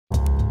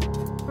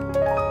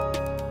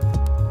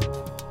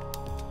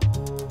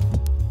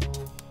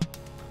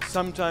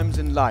sometimes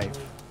in life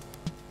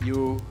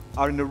you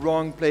are in the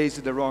wrong place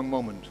at the wrong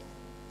moment.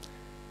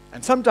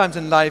 And sometimes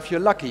in life you're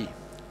lucky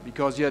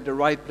because you're at the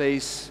right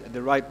place at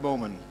the right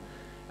moment.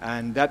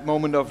 And that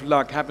moment of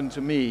luck happened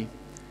to me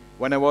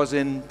when I was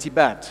in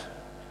Tibet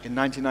in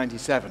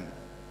 1997.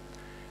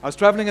 I was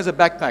traveling as a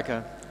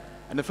backpacker,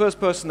 and the first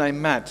person I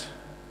met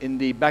in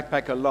the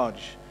backpacker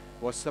lodge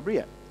was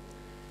Sabria.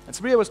 And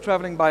Sabria was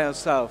traveling by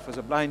herself as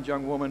a blind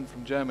young woman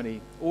from Germany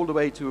all the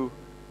way to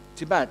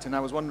Tibet, and I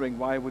was wondering,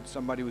 why would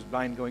somebody who's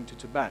blind going to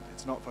Tibet?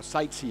 It's not for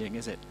sightseeing,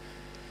 is it?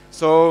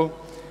 So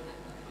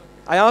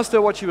I asked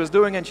her what she was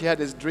doing, and she had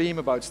this dream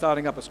about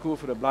starting up a school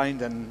for the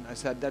blind, and I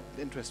said, that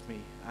interests me.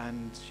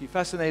 And she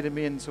fascinated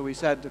me, and so we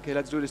said, okay,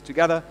 let's do this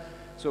together.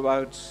 So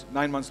about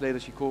 9 months later,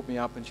 she called me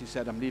up, and she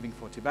said, I'm leaving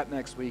for Tibet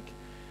next week.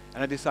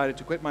 And I decided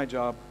to quit my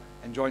job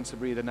and join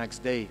Sabri the next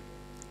day.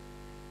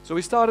 So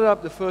we started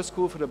up the first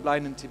school for the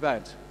blind in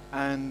Tibet,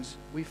 and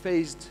we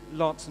faced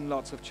lots and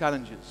lots of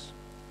challenges.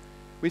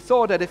 We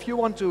thought that if you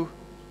want to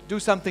do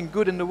something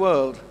good in the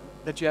world,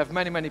 that you have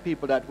many, many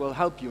people that will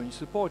help you and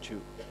support you.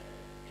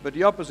 But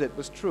the opposite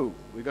was true.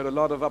 We got a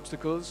lot of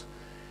obstacles.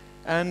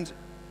 And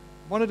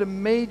one of the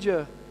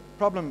major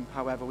problems,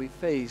 however, we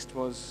faced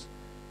was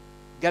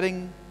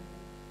getting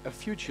a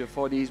future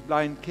for these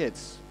blind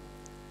kids.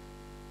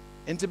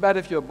 In Tibet,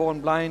 if you're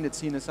born blind, it's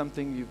seen as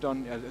something you've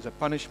done as a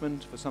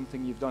punishment for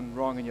something you've done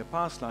wrong in your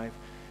past life.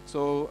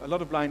 So a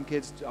lot of blind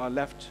kids are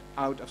left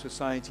out of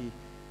society.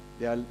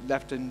 They are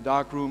left in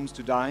dark rooms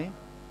to die.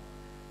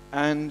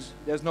 And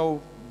there's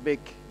no big,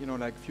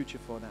 future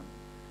for them.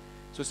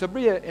 So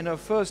Sabria, in her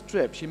first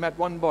trip, she met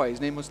one boy.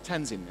 His name was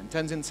Tenzin. And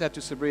Tenzin said to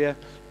Sabria,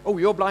 oh,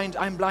 you're blind,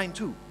 I'm blind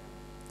too.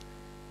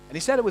 And he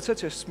said it with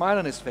such a smile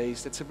on his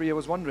face that Sabria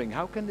was wondering,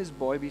 how can this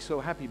boy be so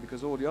happy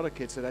because all the other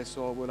kids that I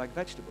saw were like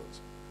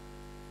vegetables?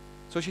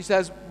 So she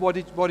says, what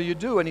do you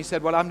do? And he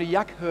said, well, I'm the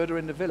yak herder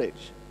in the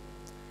village.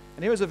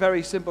 And here was a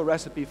very simple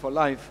recipe for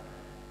life.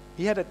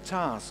 He had a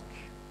task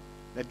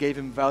that gave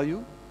him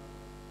value.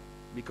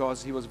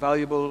 Because he was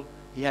valuable,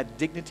 he had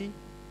dignity.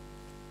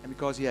 And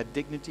because he had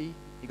dignity,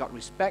 he got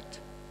respect.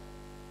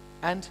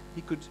 And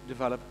he could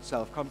develop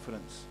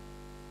self-confidence.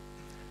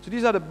 So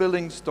these are the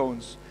building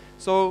stones.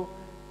 So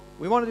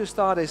we wanted to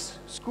start this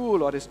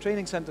school or this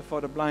training center for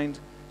the blind,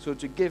 so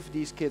to give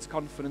these kids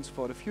confidence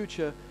for the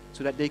future,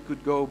 so that they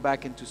could go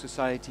back into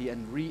society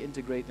and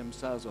reintegrate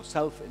themselves or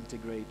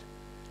self-integrate.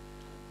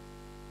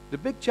 The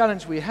big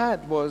challenge we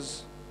had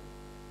was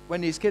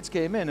when these kids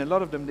came in, a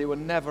lot of them, they were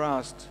never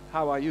asked,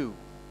 how are you?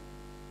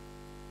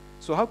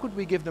 So how could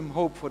we give them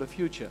hope for the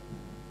future?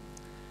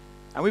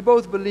 And we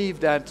both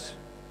believe that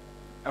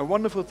a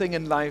wonderful thing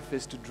in life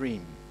is to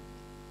dream.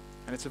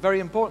 And it's a very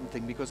important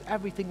thing because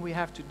everything we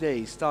have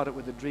today started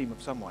with a dream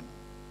of someone.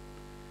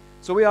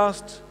 So we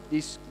asked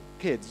these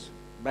kids,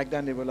 back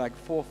then they were like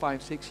 4,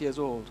 5, 6 years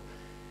old,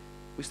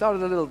 we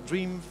started a little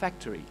dream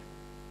factory.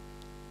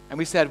 And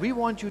we said, we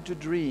want you to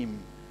dream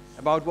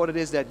about what it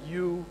is that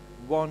you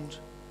want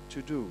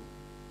to do.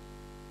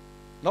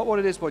 Not what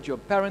it is what your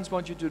parents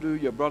want you to do,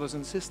 your brothers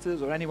and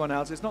sisters or anyone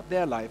else. It's not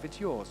their life, it's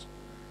yours.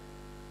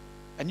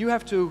 And you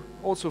have to,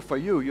 also for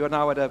you, you're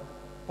now at a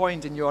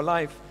point in your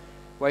life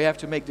where you have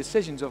to make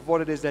decisions of what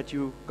it is that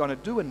you're going to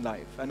do in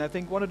life. And I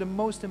think one of the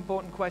most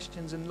important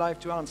questions in life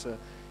to answer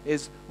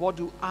is, what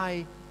do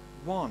I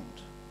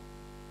want?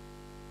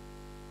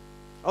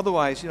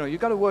 Otherwise, you've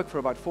got to work for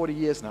about 40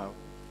 years now.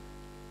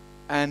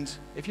 And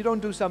if you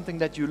don't do something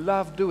that you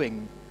love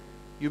doing,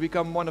 you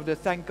become one of the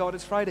thank God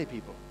it's Friday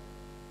people.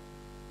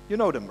 You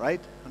know them,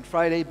 right? On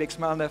Friday, big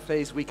smile on their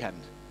face, weekend.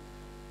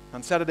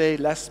 On Saturday,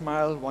 less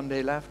smile, one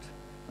day left.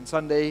 On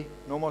Sunday,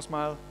 no more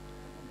smile.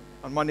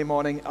 On Monday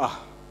morning,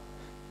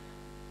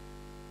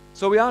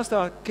 So we asked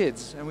our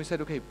kids, and we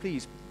said, okay,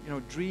 please,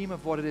 dream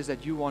of what it is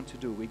that you want to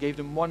do. We gave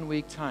them 1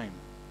 week time.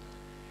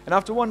 And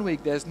after 1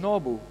 week, there's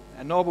Norbu.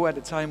 And Norbu at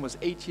the time was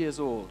 8 years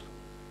old.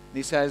 And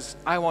he says,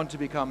 I want to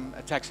become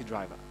a taxi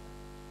driver.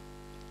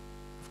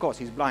 Of course,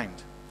 he's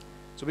blind.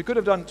 So we could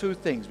have done two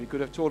things. We could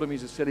have told him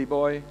he's a silly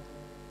boy,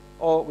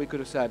 or we could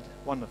have said,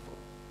 wonderful.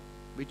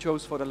 We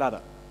chose for the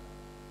latter.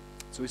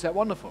 So we said,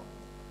 wonderful.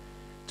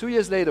 2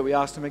 years later, we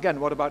asked him again,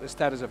 what about the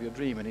status of your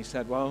dream? And he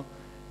said, well,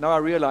 now I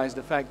realize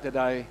the fact that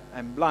I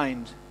am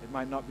blind, it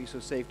might not be so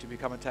safe to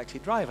become a taxi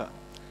driver.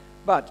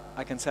 But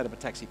I can set up a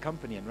taxi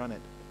company and run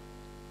it.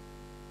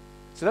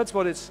 So that's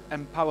what is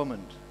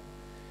empowerment.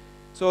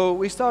 So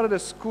we started a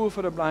school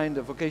for the blind,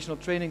 a vocational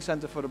training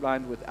center for the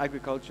blind with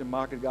agriculture,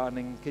 market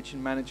gardening,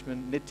 kitchen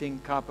management, knitting,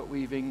 carpet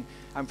weaving.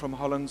 I'm from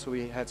Holland, so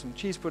we had some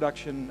cheese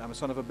production. I'm a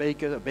son of a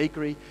baker, a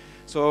bakery.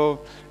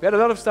 So we had a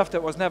lot of stuff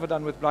that was never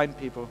done with blind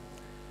people.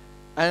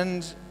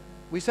 And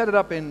we set it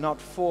up in not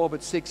 4,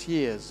 but 6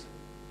 years.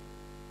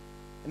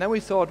 And then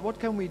we thought, what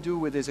can we do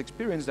with this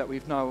experience that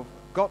we've now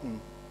gotten?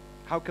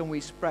 How can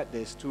we spread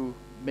this to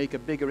make a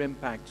bigger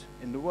impact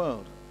in the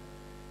world?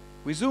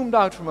 We zoomed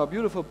out from our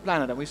beautiful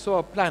planet and we saw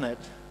a planet,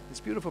 this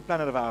beautiful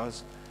planet of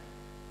ours,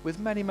 with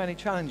many, many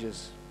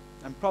challenges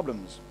and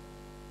problems.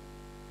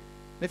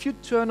 And if you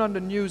turn on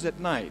the news at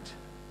night,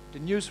 the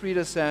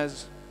newsreader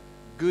says,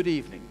 good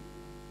evening.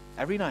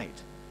 every night.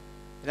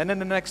 And then in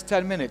the next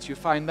 10 minutes, you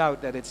find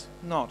out that it's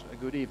not a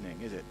good evening,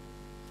 is it?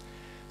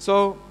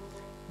 So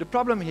the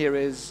problem here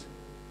is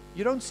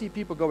you don't see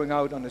people going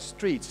out on the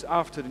streets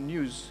after the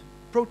news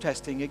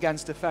protesting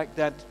against the fact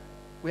that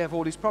we have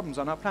all these problems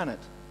on our planet,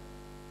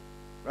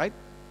 right?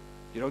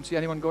 You don't see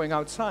anyone going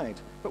outside,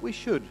 but we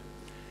should.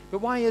 But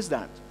why is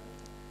that?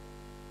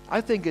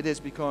 I think it is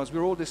because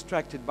we're all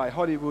distracted by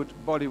Hollywood,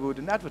 Bollywood,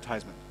 and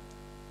advertisement.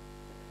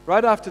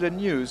 Right after the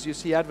news, you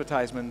see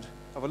advertisement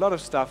of a lot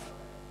of stuff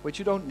which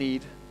you don't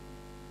need,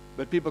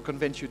 but people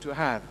convince you to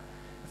have.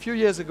 A few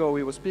years ago,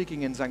 we were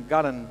speaking in St.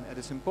 Gallen at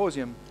a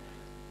symposium,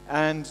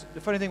 and the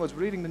funny thing was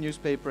reading the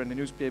newspaper, and the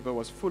newspaper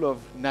was full of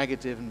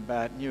negative and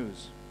bad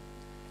news.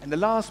 And the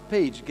last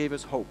page gave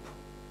us hope.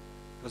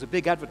 It was a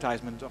big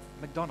advertisement of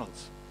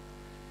McDonald's.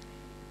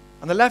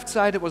 On the left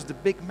side, it was the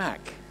Big Mac,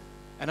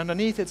 and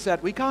underneath it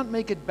said, we can't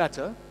make it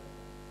better.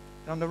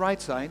 And on the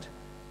right side,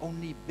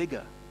 only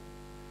bigger.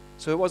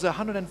 So it was a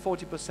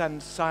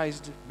 140%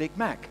 sized Big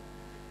Mac.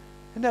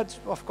 And that's,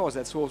 of course,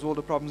 that solves all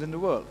the problems in the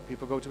world.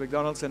 People go to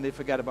McDonald's and they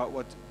forget about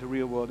what the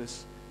real world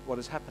is, what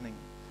is happening.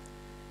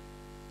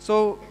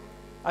 So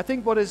I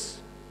think what is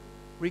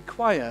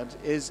required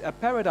is a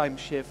paradigm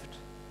shift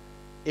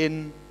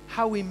in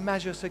how we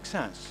measure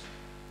success.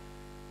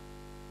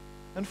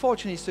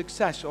 Unfortunately,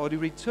 success, or the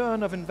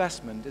return of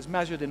investment, is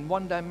measured in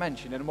one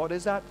dimension. And what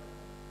is that?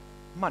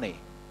 Money.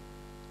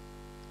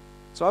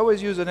 So I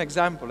always use an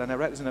example, and I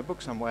read this in a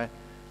book somewhere.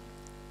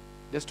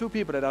 There's two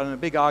people that are in a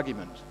big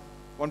argument.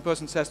 One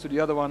person says to the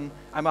other one,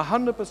 I'm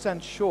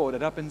 100% sure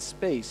that up in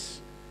space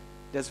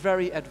there's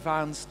very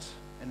advanced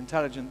and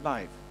intelligent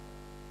life.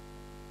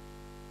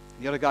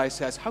 The other guy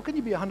says, how can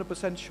you be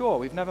 100% sure?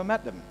 We've never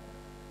met them.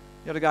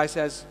 The other guy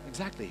says,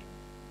 exactly.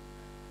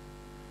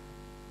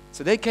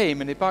 So they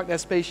came and they parked their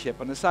spaceship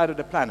on the side of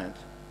the planet. And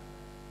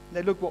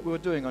they looked what we were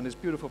doing on this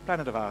beautiful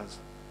planet of ours.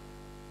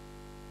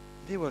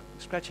 They were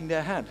scratching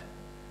their head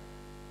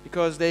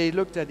because they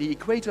looked at the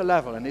equator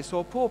level and they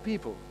saw poor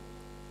people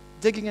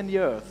digging in the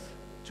earth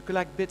to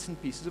collect bits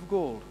and pieces of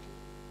gold.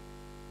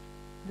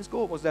 And this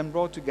gold was then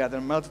brought together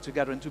and melted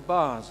together into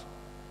bars.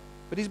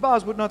 But these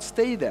bars would not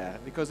stay there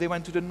because they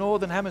went to the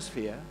northern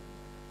hemisphere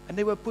and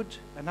they were put,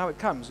 and now it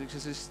comes,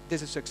 because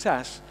this is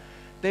success,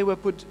 they were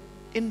put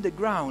in the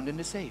ground in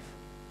the safe.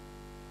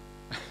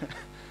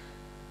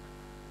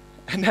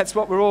 And that's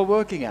what we're all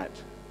working at.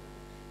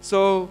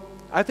 So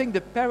I think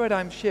the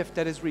paradigm shift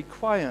that is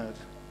required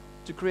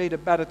to create a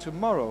better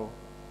tomorrow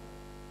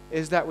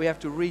is that we have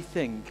to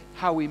rethink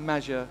how we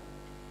measure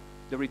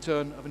the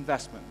return of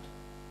investment.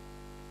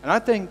 And I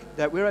think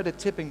that we're at a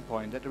tipping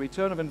point, that the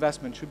return of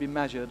investment should be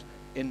measured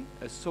in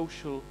a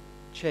social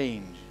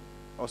change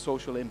or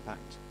social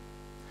impact.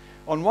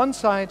 On one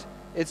side,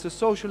 it's the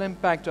social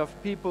impact of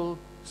people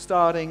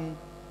starting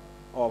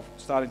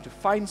to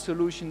find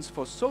solutions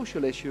for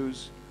social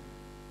issues,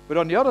 but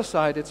on the other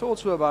side, it's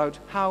also about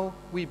how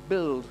we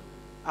build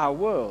our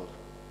world.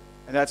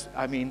 And that's,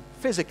 I mean,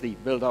 physically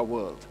build our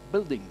world,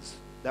 buildings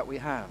that we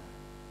have.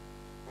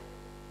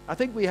 I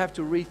think we have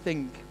to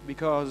rethink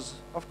because,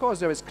 of course,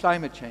 there is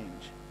climate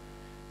change.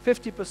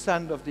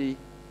 50% of the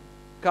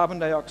carbon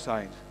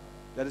dioxide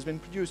that has been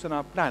produced on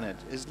our planet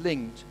is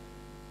linked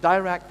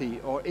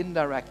directly or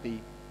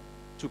indirectly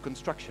to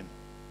construction.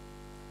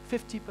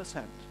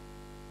 50%.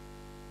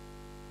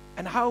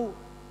 And how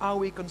are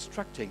we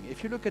constructing?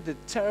 If you look at the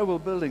terrible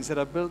buildings that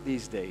are built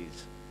these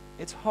days,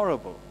 it's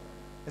horrible.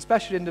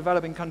 Especially in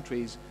developing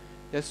countries,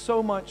 there's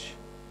so much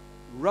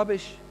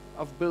rubbish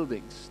of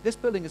buildings. This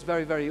building is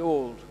very, very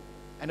old,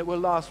 and it will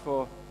last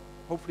for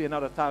hopefully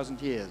another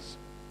 1,000 years.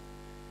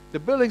 The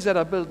buildings that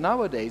are built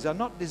nowadays are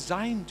not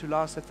designed to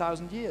last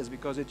 1,000 years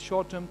because it's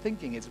short-term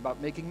thinking. It's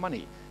about making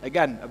money.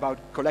 Again, about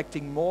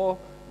collecting more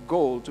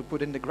gold to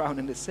put in the ground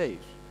in the safe.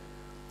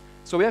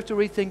 So we have to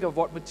rethink of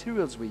what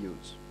materials we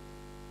use.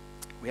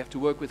 We have to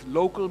work with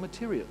local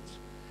materials.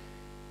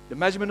 The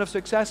measurement of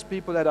success,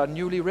 people that are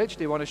newly rich,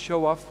 they want to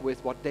show off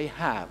with what they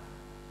have.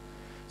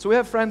 So we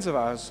have friends of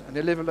ours, and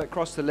they live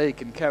across the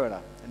lake in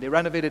Kerala, and they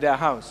renovated their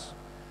house.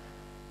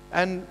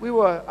 And we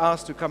were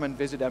asked to come and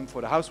visit them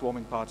for the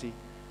housewarming party,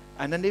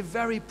 and then they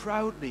very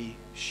proudly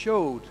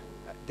showed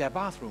their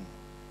bathroom.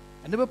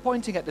 And they were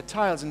pointing at the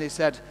tiles, and they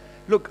said,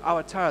 look,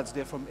 our tiles,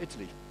 they're from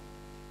Italy.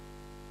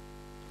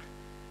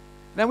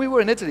 Then we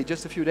were in Italy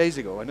just a few days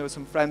ago, and there were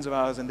some friends of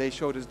ours, and they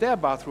showed us their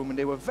bathroom, and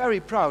they were very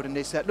proud, and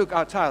they said, look,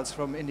 our tiles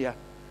from India.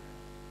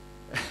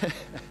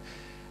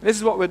 This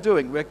is what we're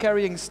doing. We're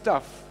carrying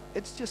stuff.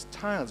 It's just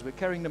tiles. We're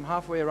carrying them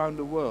halfway around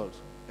the world.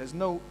 There's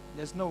no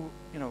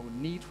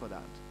need for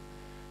that.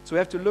 So we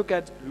have to look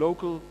at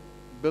local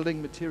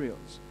building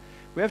materials.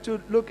 We have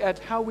to look at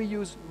how we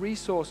use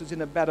resources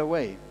in a better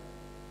way.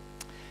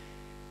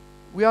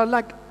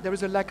 There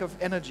is a lack of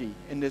energy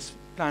in this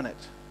planet.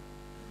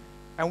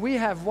 And we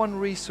have one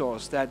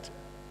resource that,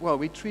 well,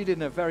 we treat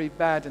in a very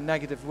bad and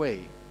negative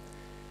way.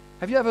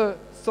 Have you ever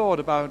thought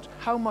about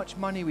how much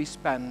money we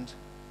spend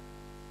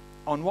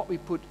on what we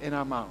put in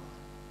our mouth?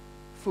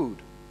 Food.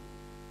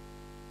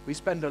 We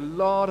spend a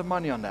lot of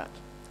money on that.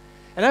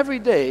 And every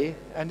day,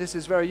 and this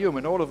is very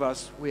human, all of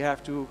us, we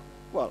have to,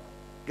 well,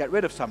 get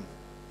rid of some.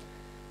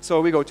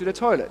 So we go to the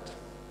toilet.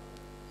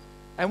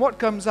 And what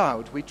comes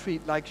out, we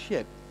treat like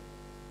shit.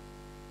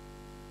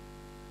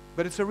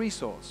 But it's a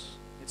resource.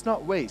 It's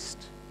not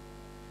waste.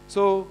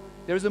 So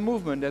there is a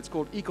movement that's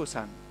called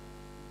eco-san.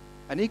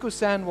 And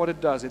eco-san, what it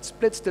does, it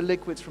splits the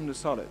liquids from the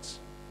solids.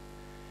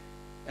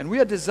 And we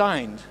are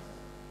designed,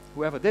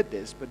 whoever did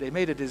this, but they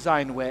made a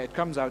design where it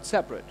comes out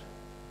separate.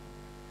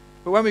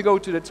 But when we go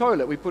to the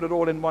toilet, we put it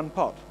all in one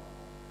pot.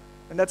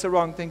 And that's a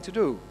wrong thing to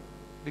do.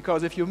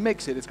 Because if you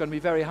mix it, it's going to be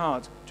very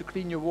hard to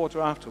clean your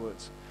water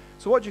afterwards.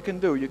 So what you can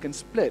do, you can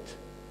split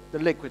the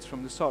liquids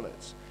from the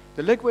solids.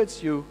 The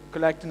liquids you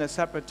collect in a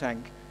separate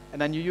tank,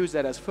 and then you use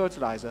that as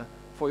fertilizer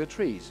for your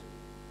trees.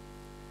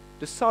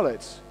 The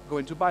solids go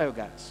into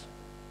biogas.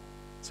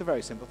 It's a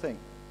very simple thing.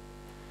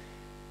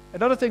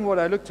 Another thing what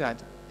I looked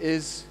at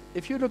is,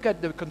 if you look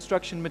at the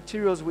construction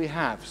materials we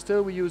have,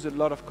 still we use a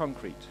lot of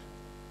concrete.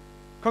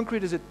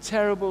 Concrete is a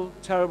terrible,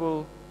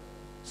 terrible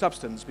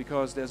substance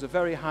because there's a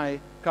very high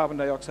carbon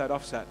dioxide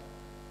offset.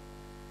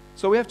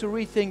 So we have to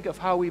rethink of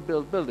how we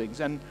build buildings.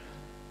 And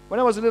when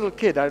I was a little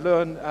kid,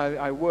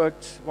 I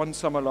worked one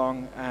summer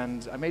long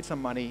and I made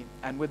some money,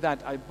 and with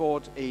that I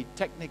bought a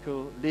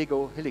technical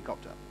Lego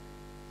helicopter.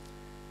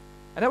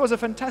 And that was a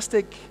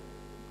fantastic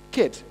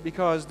kit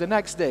because the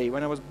next day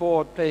when I was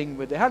bored playing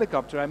with the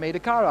helicopter, I made a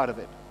car out of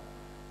it.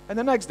 And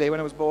the next day when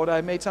I was bored,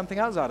 I made something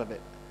else out of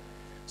it.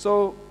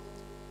 So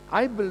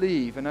I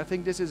believe, and I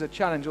think this is a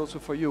challenge also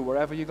for you,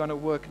 wherever you're going to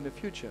work in the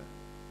future,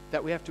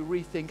 that we have to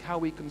rethink how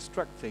we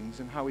construct things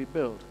and how we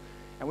build.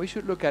 And we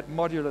should look at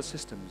modular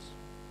systems.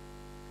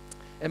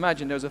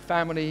 Imagine there's a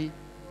family,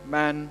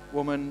 man,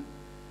 woman,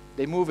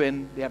 they move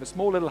in, they have a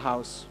small little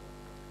house,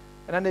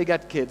 and then they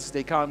get kids,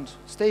 they can't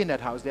stay in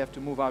that house, they have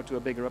to move out to a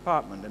bigger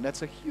apartment. And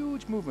that's a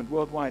huge movement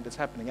worldwide that's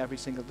happening every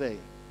single day.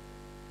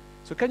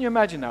 So can you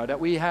imagine now that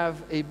we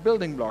have a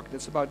building block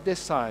that's about this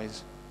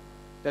size,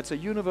 that's a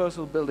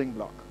universal building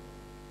block.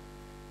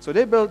 So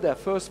they build their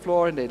first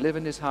floor and they live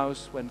in this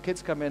house. When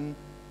kids come in,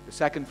 the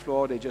second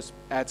floor, they just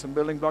add some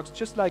building blocks,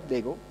 just like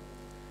Lego.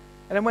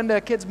 And then when their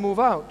kids move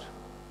out,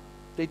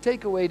 they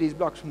take away these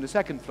blocks from the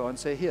second floor and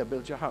say, here,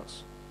 build your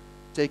house.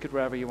 Take it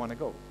wherever you want to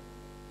go.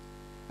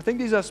 I think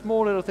these are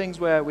small little things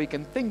where we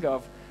can think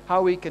of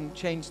how we can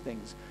change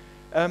things.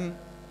 A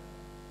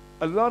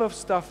lot of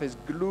stuff is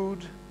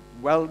glued,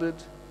 welded,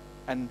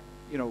 and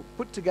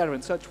put together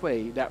in such a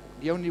way that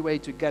the only way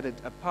to get it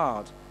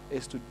apart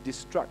is to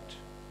destruct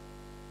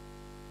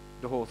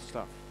the whole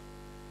stuff.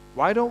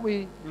 Why don't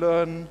we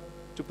learn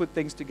to put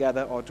things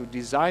together or to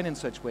design in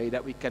such a way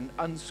that we can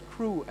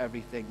unscrew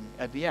everything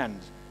at the end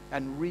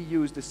and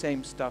reuse the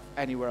same stuff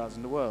anywhere else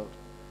in the world?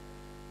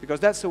 Because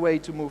that's the way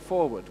to move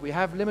forward. We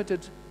have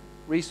limited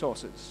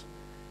resources.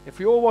 If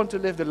we all want to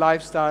live the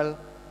lifestyle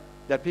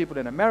that people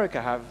in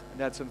America have, and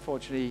that's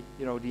unfortunately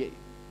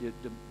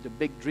the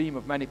big dream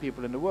of many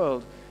people in the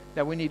world,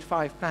 that we need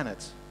 5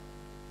 planets.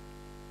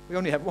 We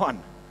only have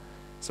 1.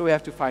 So we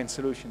have to find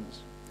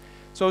solutions.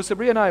 So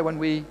Sabri and I, when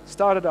we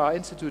started our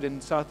institute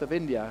in south of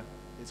India,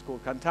 it's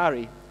called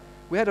Kanthari,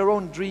 we had our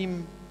own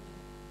dream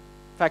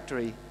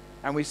factory,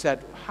 and we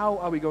said, how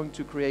are we going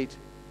to create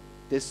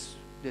this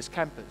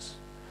campus?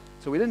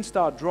 So we didn't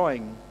start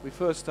drawing. We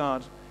first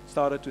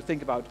started to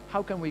think about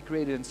how can we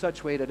create it in such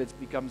a way that it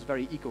becomes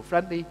very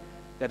eco-friendly,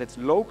 that it's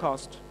low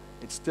cost,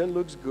 it still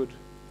looks good.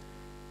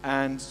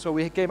 And so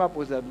we came up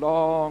with a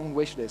long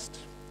wish list.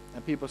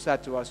 And people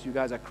said to us, you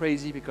guys are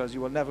crazy because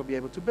you will never be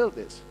able to build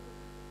this.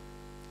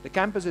 The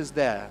campus is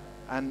there,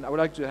 and I would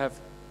like to have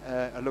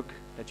a look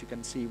that you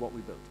can see what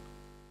we built.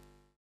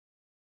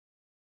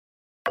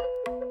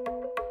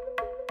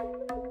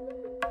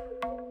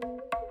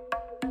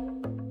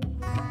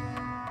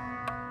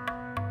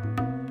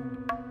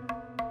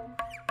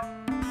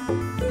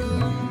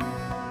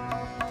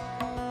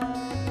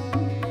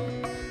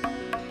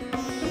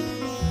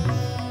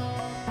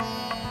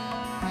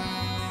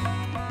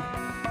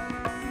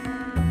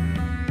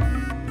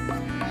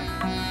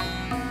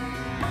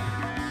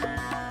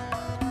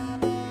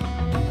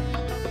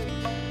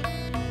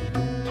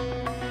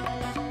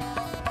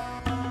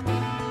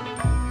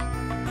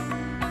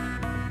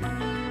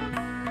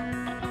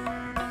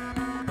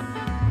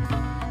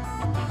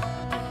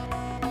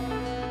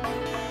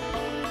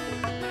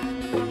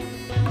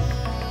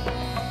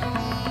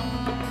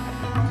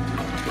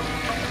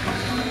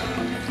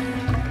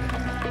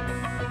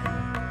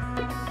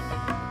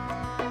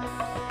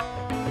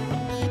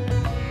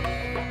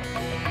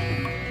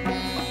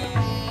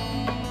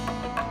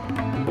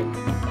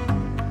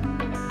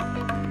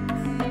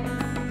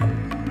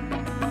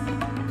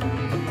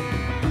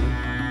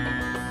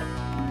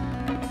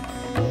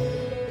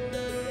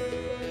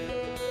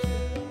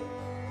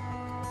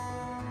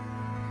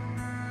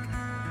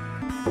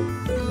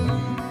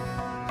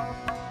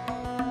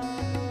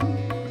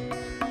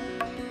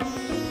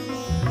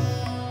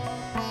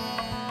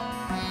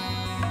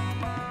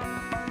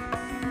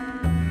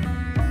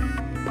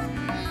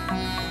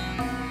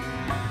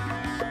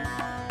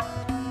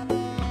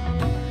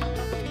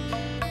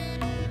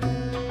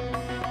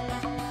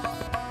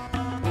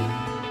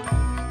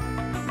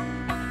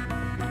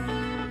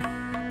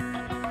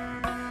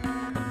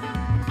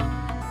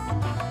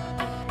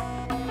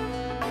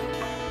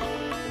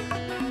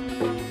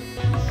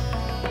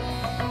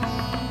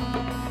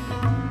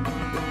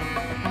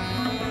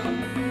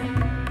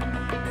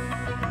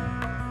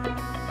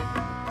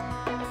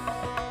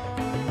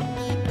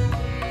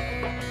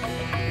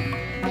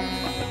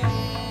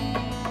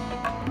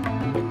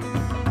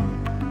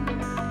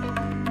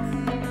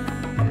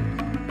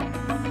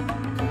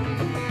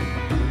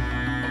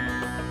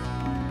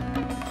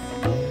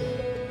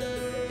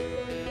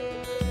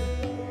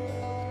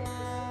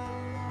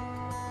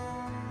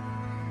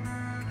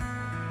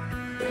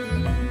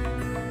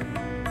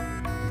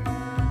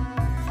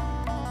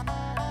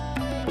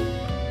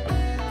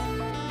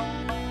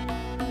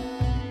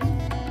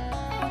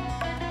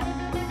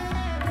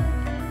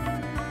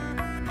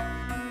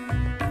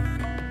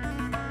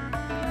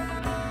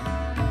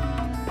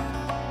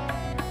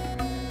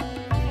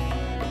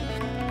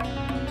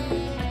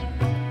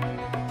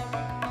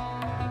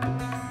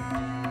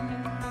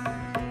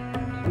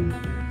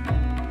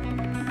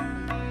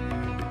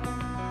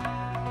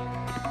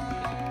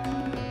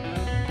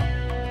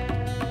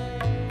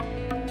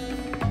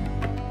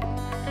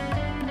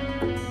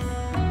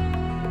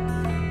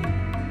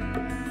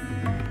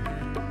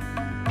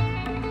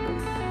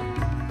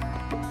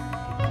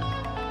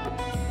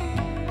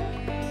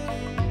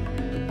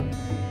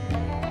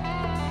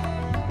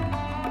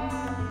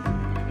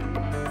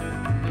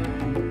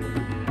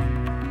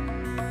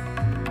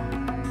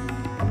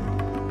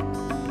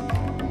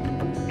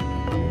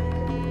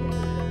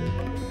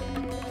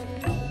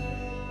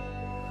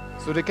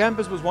 So the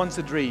campus was once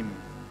a dream,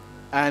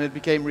 and it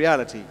became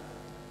reality.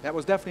 That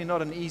was definitely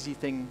not an easy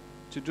thing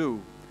to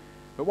do.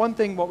 But one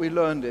thing what we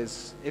learned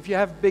is, if you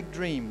have big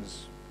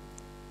dreams,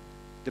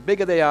 the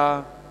bigger they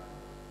are,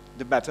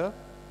 the better.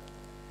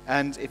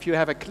 And if you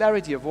have a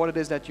clarity of what it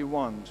is that you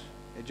want,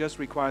 it just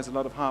requires a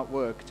lot of hard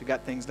work to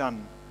get things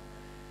done.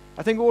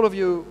 I think all of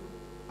you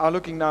are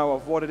looking now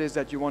of what it is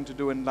that you want to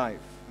do in life.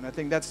 And I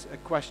think that's a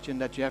question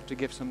that you have to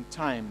give some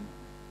time,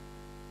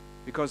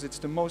 because it's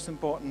the most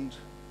important,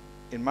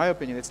 in my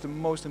opinion, it's the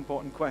most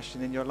important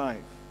question in your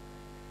life.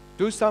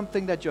 Do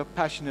something that you're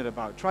passionate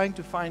about, trying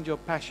to find your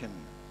passion.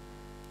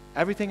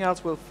 Everything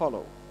else will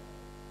follow.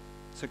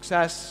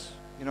 Success,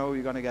 you know,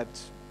 you're going to get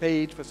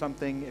paid for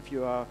something. If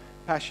you are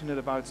passionate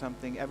about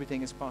something,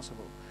 everything is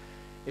possible.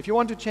 If you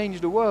want to change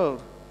the world,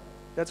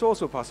 that's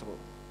also possible.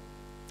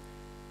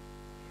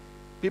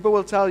 People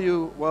will tell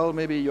you, well,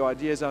 maybe your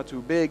ideas are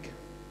too big,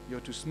 you're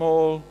too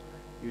small,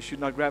 you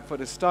should not grab for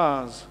the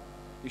stars,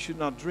 you should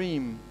not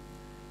dream.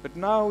 But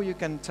now you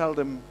can tell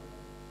them,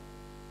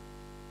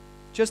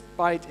 just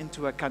bite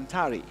into a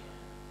kanthari,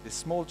 this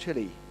small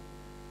chili,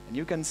 and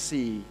you can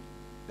see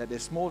that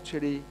this small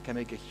chili can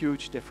make a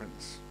huge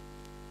difference.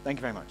 Thank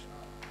you very much.